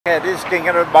Yeah, this is King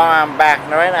of the Bar. I'm back.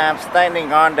 Right now I'm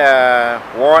standing on the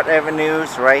Ward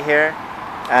Avenues right here,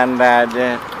 and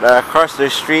across the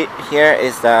street here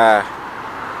is the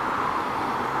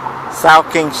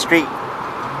South King Street.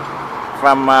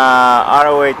 From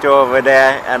all the way to over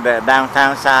there at the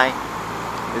downtown side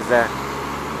is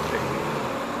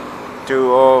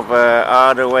to over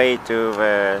all the way to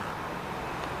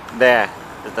there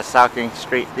is the South King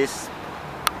Street.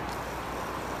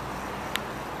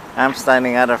 I'm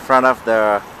standing at the front of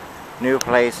the new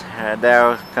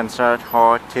Blaisdell Concert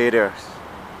Hall Theaters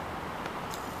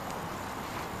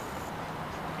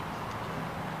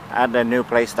at the new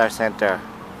Blaisdell Center.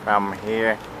 From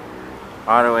here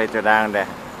all the way to down there.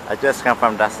 I just come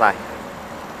from that side.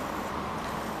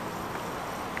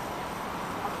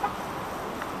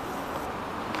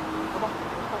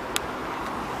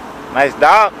 Nice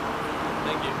dog.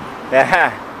 Thank you.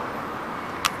 Yeah.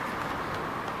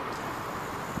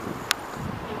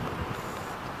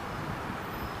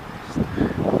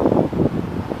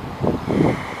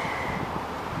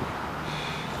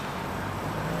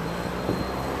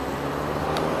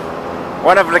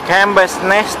 One of the campus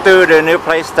next to the new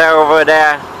Blaisdell over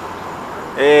there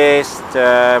is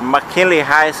the McKinley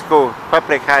High School,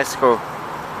 public high school.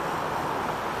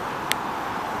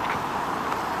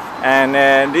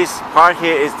 And this part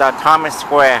here is the Thomas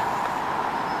Square,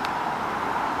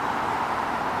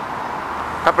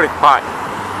 public park.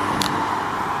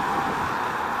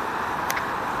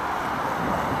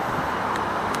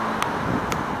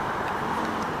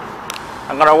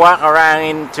 I'm gonna walk around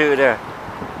into the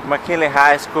McKinley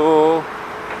High School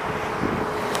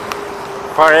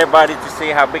for everybody to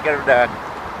see how big of the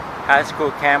high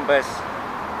school campus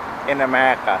in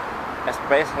America,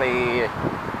 especially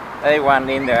anyone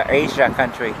in the Asia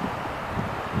country.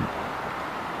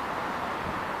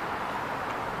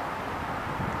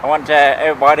 I want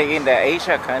everybody in the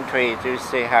Asia country to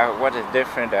see what is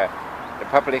different the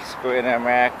public school in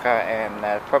America and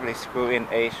the public school in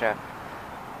Asia.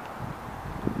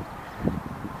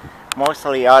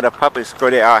 Mostly all the public school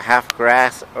they all have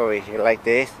grass over here like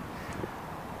this,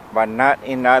 but not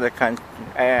in other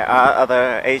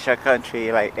Asia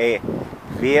country like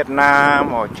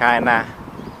Vietnam or China.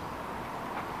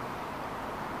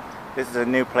 This is a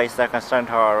new Blaisdell Concert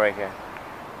Hall right here.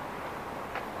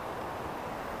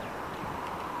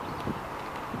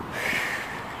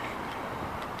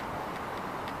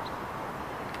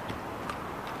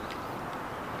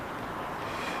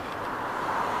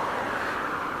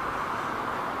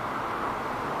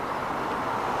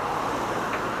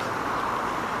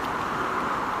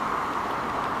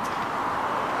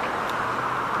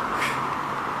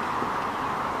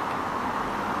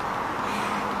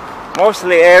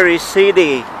 Mostly every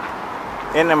city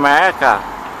in America,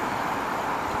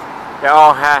 they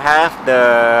all have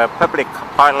the public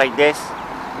park like this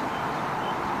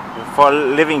for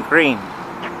living green,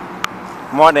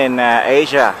 more than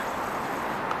Asia.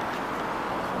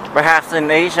 Perhaps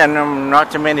in Asia, not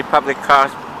too many public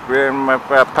parks,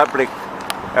 public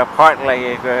park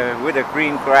like with the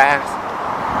green grass.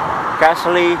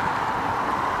 Actually,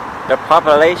 the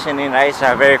population in Asia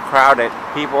are very crowded.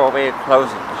 People are very close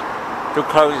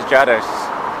each other,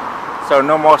 so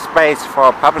no more space for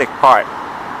a public park.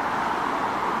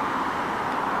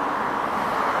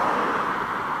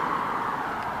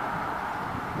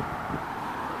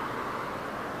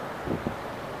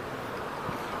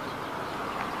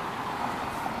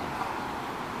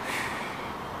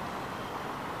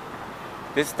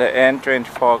 This is the entrance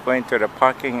for going to the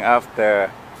parking of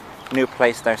the new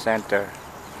Blaisdell Center.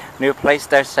 New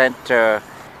Blaisdell Center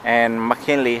and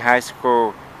McKinley High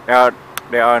School,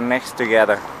 they are next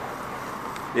together.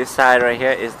 This side right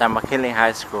here is the McKinley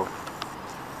High School.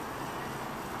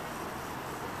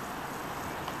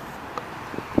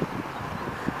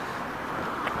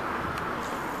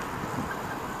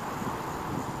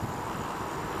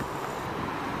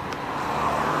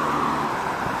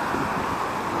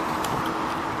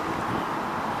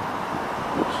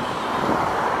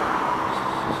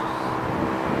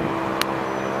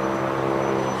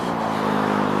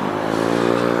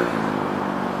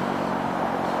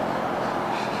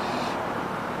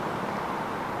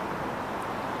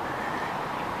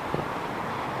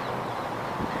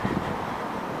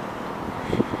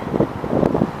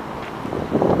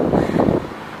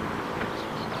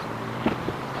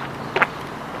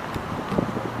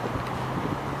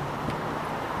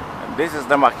 This is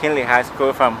the McKinley High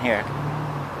School from here.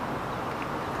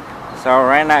 So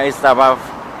right now it's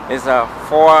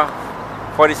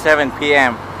 4:47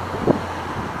 p.m.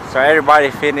 So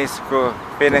everybody finish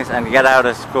and get out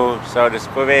of school. So the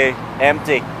school is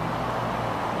empty.